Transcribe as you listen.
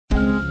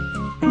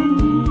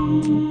Excellence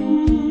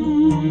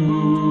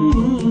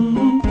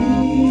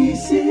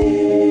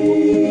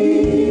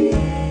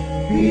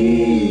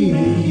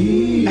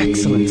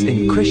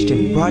in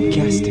Christian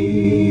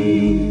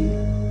Broadcasting.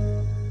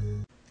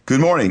 Good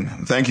morning.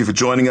 Thank you for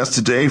joining us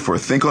today for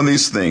Think on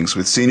These Things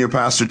with Senior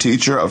Pastor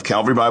Teacher of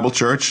Calvary Bible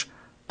Church,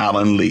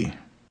 Alan Lee.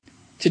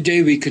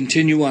 Today we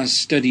continue our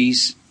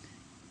studies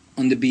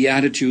on the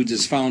Beatitudes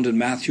as found in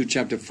Matthew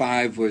chapter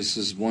 5,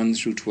 verses 1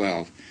 through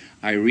 12.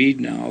 I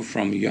read now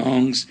from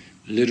Young's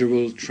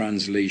literal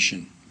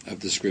translation of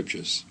the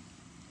Scriptures.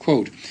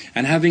 Quote,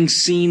 "And having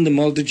seen the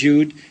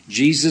multitude,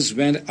 Jesus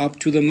went up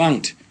to the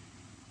mount.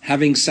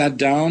 Having sat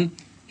down,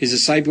 his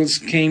disciples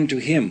came to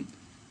him,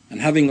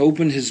 and having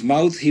opened his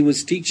mouth, he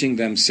was teaching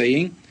them,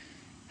 saying,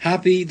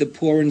 Happy the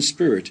poor in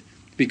spirit,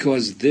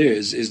 because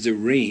theirs is the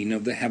reign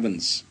of the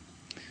heavens.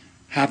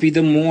 Happy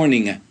the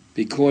mourning,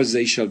 because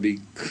they shall be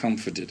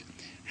comforted.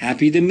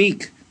 Happy the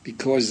meek,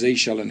 because they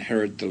shall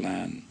inherit the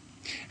land.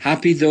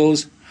 Happy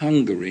those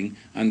hungering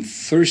and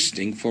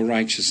thirsting for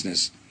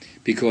righteousness,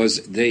 because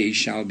they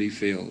shall be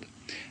filled.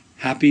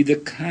 Happy the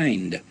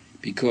kind,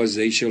 because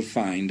they shall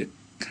find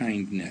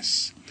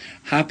kindness.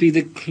 Happy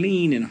the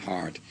clean in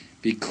heart,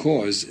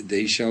 because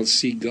they shall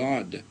see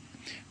God.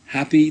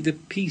 Happy the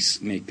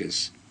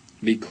peacemakers,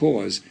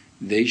 because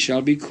they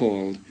shall be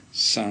called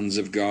sons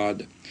of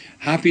God.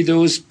 Happy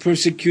those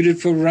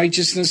persecuted for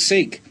righteousness'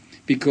 sake,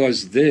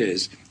 because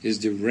theirs is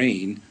the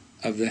reign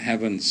of the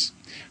heavens.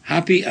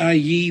 Happy are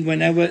ye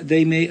whenever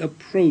they may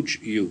approach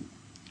you,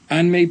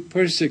 and may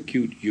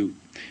persecute you,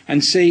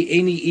 and say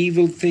any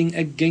evil thing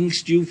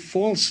against you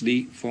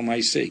falsely for my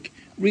sake.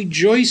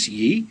 Rejoice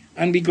ye,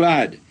 and be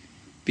glad,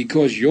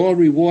 because your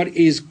reward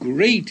is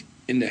great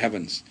in the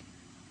heavens.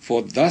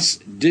 For thus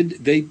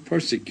did they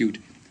persecute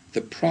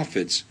the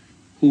prophets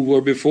who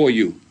were before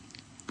you."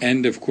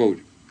 End of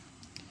quote.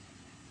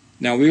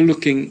 Now we're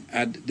looking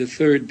at the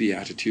third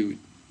beatitude.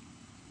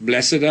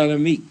 Blessed are the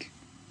meek,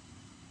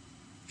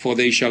 for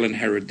they shall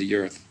inherit the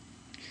earth.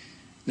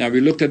 Now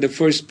we looked at the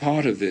first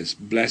part of this,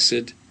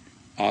 blessed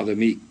are the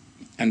meek,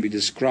 and we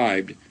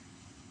described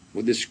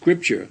what the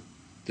Scripture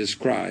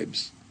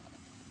describes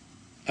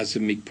as a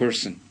meek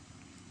person.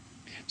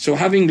 So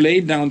having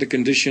laid down the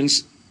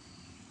conditions,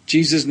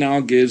 Jesus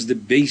now gives the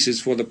basis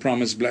for the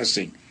promised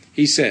blessing.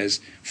 He says,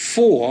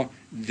 for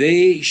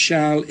they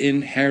shall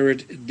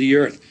inherit the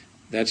earth.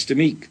 That's the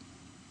meek.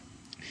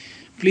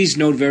 Please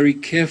note very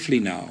carefully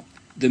now,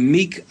 the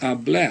meek are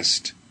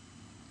blessed,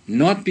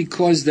 not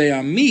because they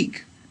are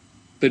meek,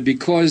 but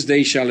because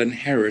they shall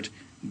inherit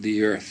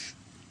the earth.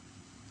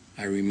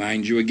 I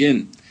remind you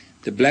again,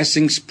 the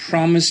blessings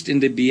promised in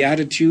the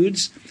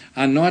Beatitudes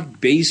are not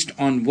based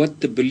on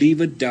what the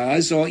believer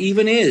does or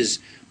even is,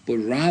 but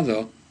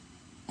rather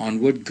on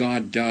what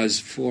God does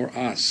for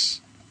us.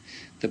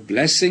 The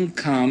blessing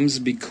comes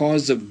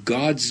because of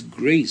God's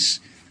grace,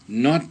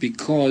 not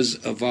because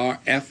of our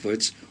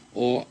efforts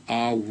or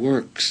our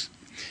works.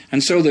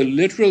 And so the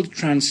literal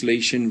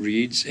translation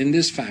reads in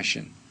this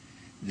fashion,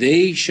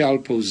 they shall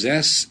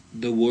possess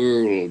the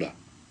world,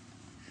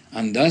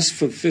 and thus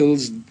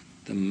fulfills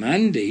the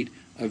mandate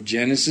of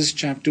Genesis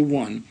chapter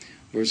 1,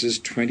 verses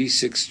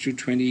 26 to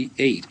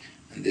 28.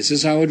 And this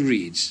is how it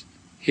reads.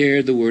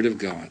 Hear the word of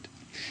God.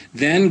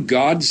 Then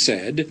God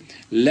said,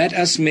 let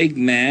us make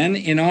man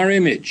in our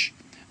image,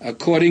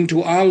 according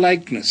to our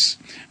likeness,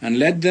 and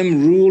let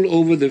them rule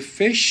over the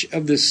fish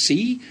of the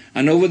sea,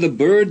 and over the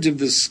birds of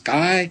the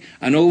sky,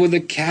 and over the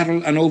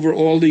cattle, and over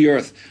all the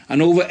earth,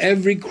 and over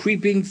every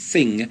creeping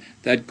thing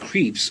that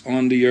creeps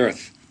on the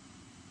earth.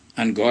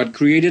 And God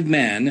created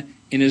man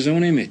in his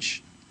own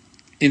image.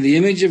 In the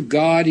image of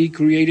God he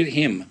created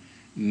him.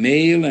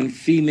 Male and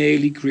female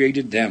he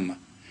created them.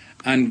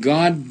 And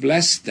God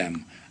blessed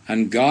them.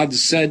 And God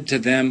said to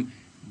them,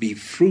 be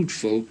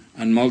fruitful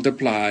and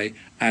multiply,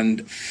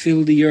 and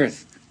fill the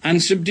earth,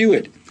 and subdue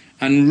it,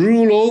 and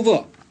rule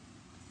over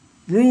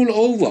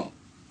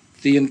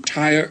the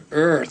entire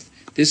earth.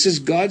 This is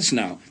God's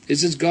now.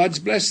 This is God's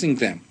blessing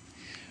them.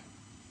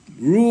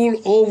 Rule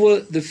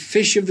over the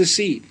fish of the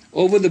sea,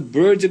 over the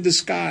birds of the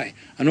sky,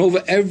 and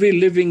over every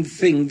living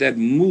thing that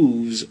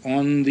moves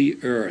on the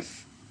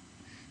earth.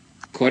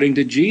 According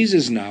to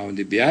Jesus now in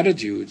the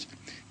Beatitudes,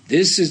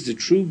 this is the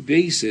true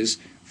basis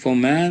for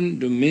man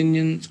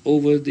dominions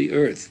over the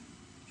earth.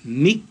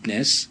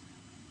 Meekness,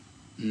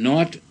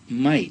 not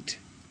might.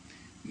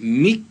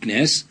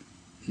 Meekness,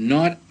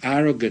 not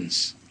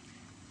arrogance.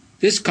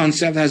 This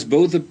concept has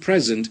both a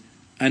present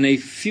and a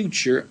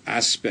future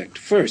aspect.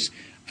 First,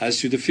 as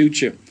to the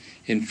future,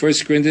 in 1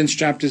 Corinthians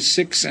chapter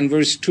 6 and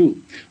verse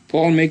 2,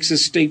 Paul makes a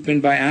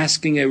statement by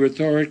asking a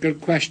rhetorical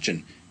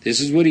question. This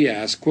is what he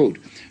asks, quote,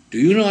 do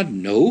you not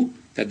know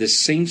that the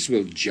saints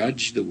will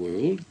judge the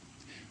world?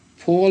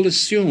 Paul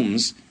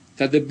assumes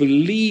that the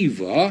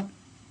believer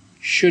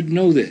should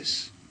know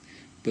this.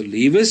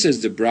 Believers,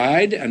 as the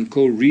bride and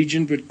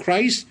co-regent with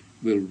Christ,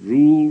 will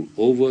rule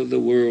over the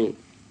world.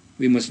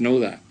 We must know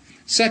that.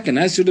 Second,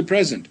 as to the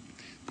present,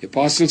 the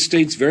apostle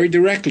states very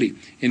directly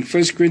in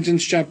 1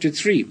 Corinthians chapter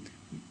 3,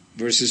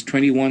 verses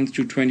 21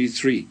 through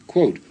 23,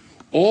 quote,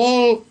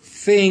 All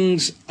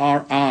things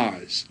are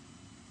ours.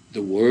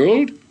 The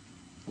world,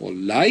 or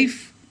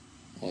life,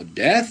 or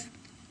death,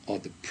 or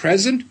the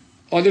present,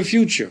 or the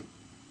future.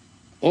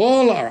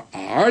 All are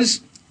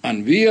ours,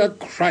 and we are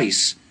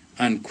Christ's,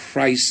 and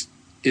Christ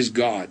is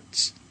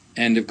God's.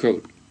 End of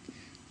quote.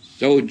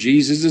 So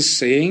Jesus is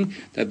saying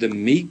that the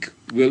meek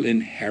will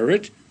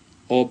inherit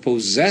or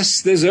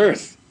possess this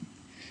earth,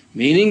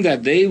 meaning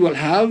that we will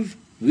have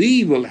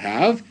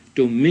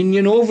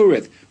dominion over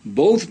it,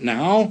 both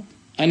now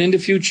and in the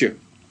future.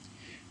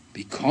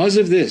 Because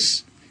of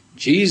this,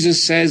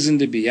 Jesus says in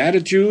the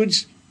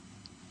Beatitudes,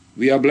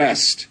 we are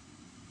blessed.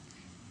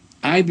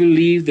 I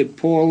believe that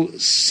Paul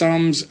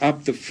sums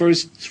up the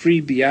first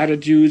three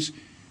Beatitudes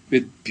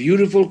with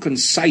beautiful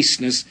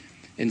conciseness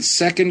in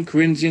 2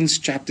 Corinthians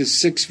chapter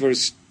 6,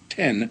 verse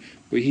 10,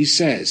 where he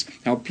says,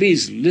 now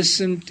please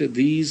listen to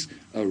these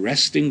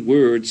arresting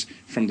words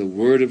from the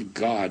Word of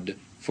God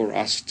for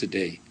us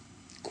today.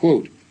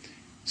 Quote,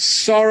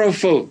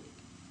 sorrowful,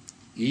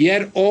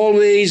 yet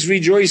always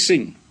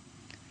rejoicing,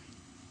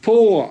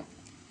 poor,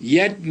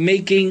 yet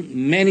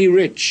making many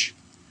rich,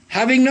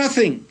 having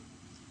nothing,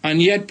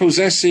 and yet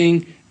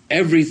possessing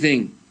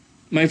everything.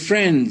 My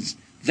friends,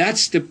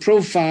 that's the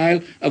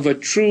profile of a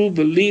true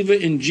believer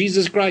in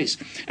Jesus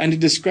Christ. And it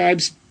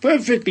describes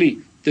perfectly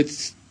the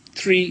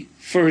three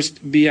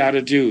first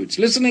Beatitudes.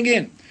 Listen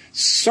again.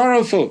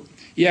 Sorrowful,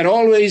 yet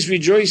always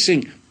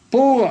rejoicing,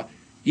 poor,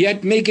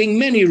 yet making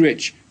many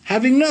rich,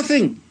 having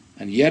nothing,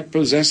 and yet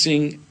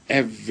possessing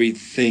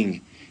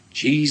everything.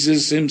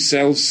 Jesus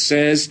himself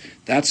says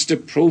that's the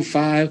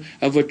profile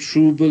of a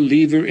true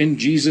believer in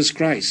Jesus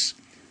Christ.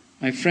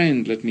 My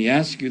friend, let me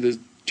ask you this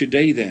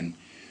today then.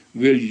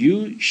 Will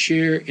you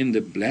share in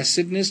the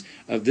blessedness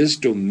of this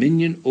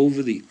dominion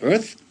over the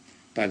earth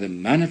by the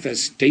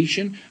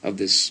manifestation of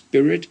the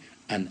spirit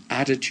and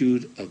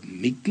attitude of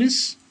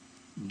meekness?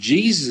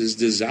 Jesus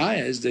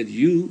desires that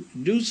you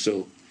do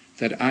so,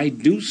 that I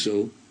do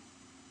so,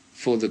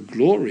 for the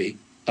glory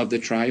of the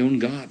triune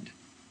God.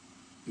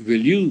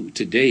 Will you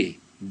today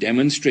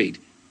demonstrate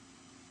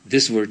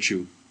this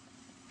virtue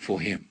for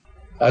him?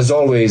 As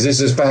always,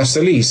 this is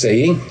Pastor Lee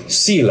saying,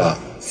 Selah,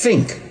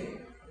 think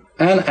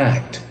and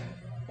act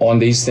on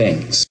these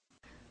things.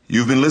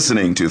 You've been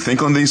listening to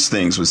Think on These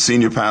Things with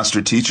Senior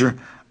Pastor Teacher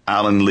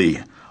Alan Lee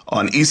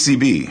on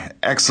ECB,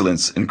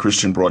 Excellence in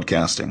Christian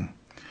Broadcasting.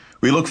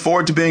 We look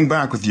forward to being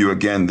back with you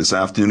again this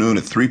afternoon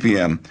at 3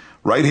 p.m.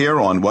 right here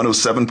on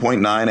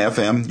 107.9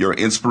 FM, your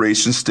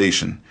inspiration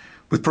station,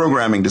 with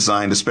programming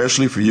designed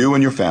especially for you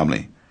and your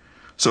family.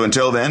 So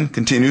until then,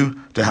 continue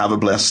to have a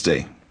blessed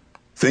day.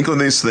 Think on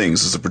These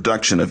Things is a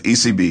production of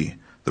ECB,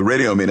 the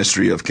radio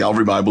ministry of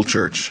Calvary Bible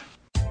Church.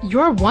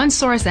 Your one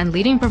source and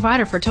leading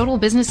provider for total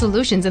business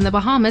solutions in the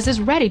Bahamas is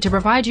ready to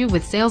provide you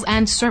with sales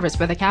and service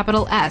with a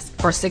capital S.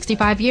 For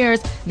 65 years,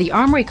 the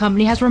Armory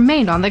Company has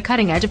remained on the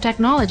cutting edge of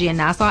technology in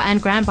Nassau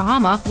and Grand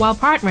Bahama while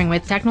partnering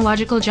with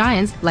technological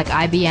giants like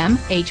IBM,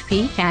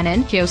 HP,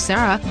 Canon,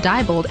 Kyocera,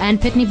 Diebold,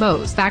 and Pitney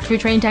Bowes.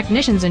 Factory-trained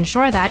technicians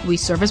ensure that we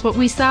service what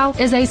we sell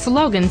is a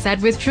slogan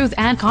said with truth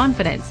and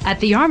confidence. At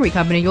the Armory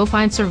Company, you'll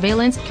find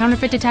surveillance,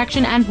 counterfeit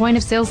detection, and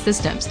point-of-sale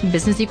systems,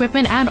 business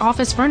equipment, and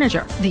office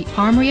furniture. The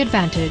Armory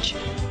Advantage.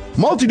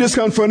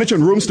 Multi-Discount Furniture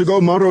and Rooms to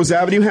Go Montrose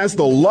Avenue has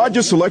the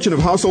largest selection of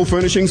household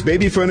furnishings,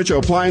 baby furniture,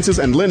 appliances,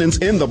 and linens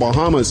in the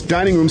Bahamas.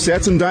 Dining room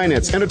sets and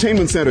dinettes,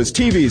 entertainment centers,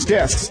 TVs,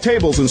 desks,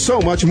 tables, and so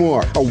much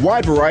more. A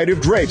wide variety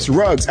of drapes,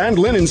 rugs, and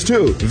linens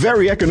too.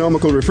 Very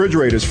economical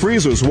refrigerators,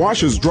 freezers,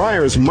 washers,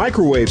 dryers,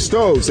 microwaves,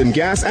 stoves, and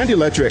gas and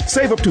electric.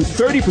 Save up to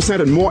 30%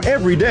 and more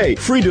every day.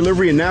 Free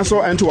delivery in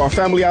Nassau and to our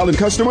Family Island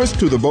customers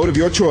to the boat of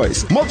your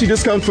choice.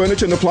 Multi-Discount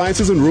Furniture and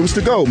Appliances and Rooms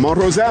to Go,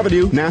 Montrose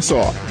Avenue,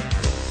 Nassau.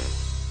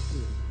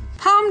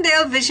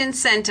 Palmdale Vision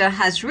Center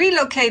has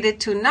relocated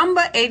to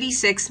number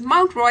 86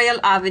 Mount Royal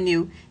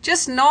Avenue,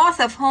 just north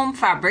of Home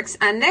Fabrics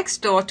and next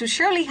door to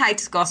Shirley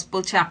Heights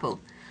Gospel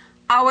Chapel.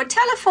 Our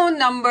telephone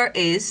number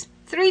is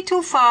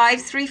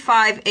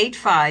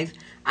 325-3585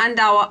 and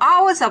our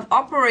hours of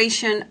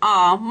operation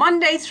are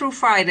Monday through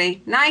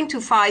Friday, 9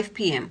 to 5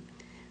 p.m.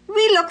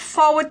 We look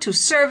forward to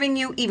serving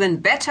you even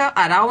better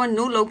at our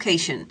new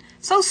location.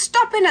 So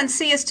stop in and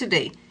see us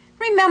today.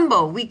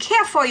 Remember, we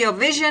care for your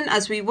vision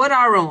as we would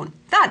our own.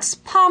 That's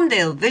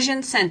Palmdale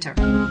Vision Center.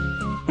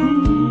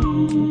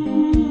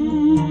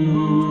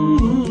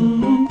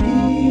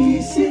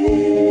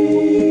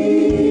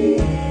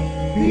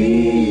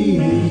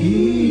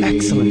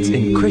 Excellence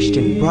in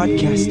Christian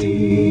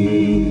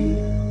Broadcasting.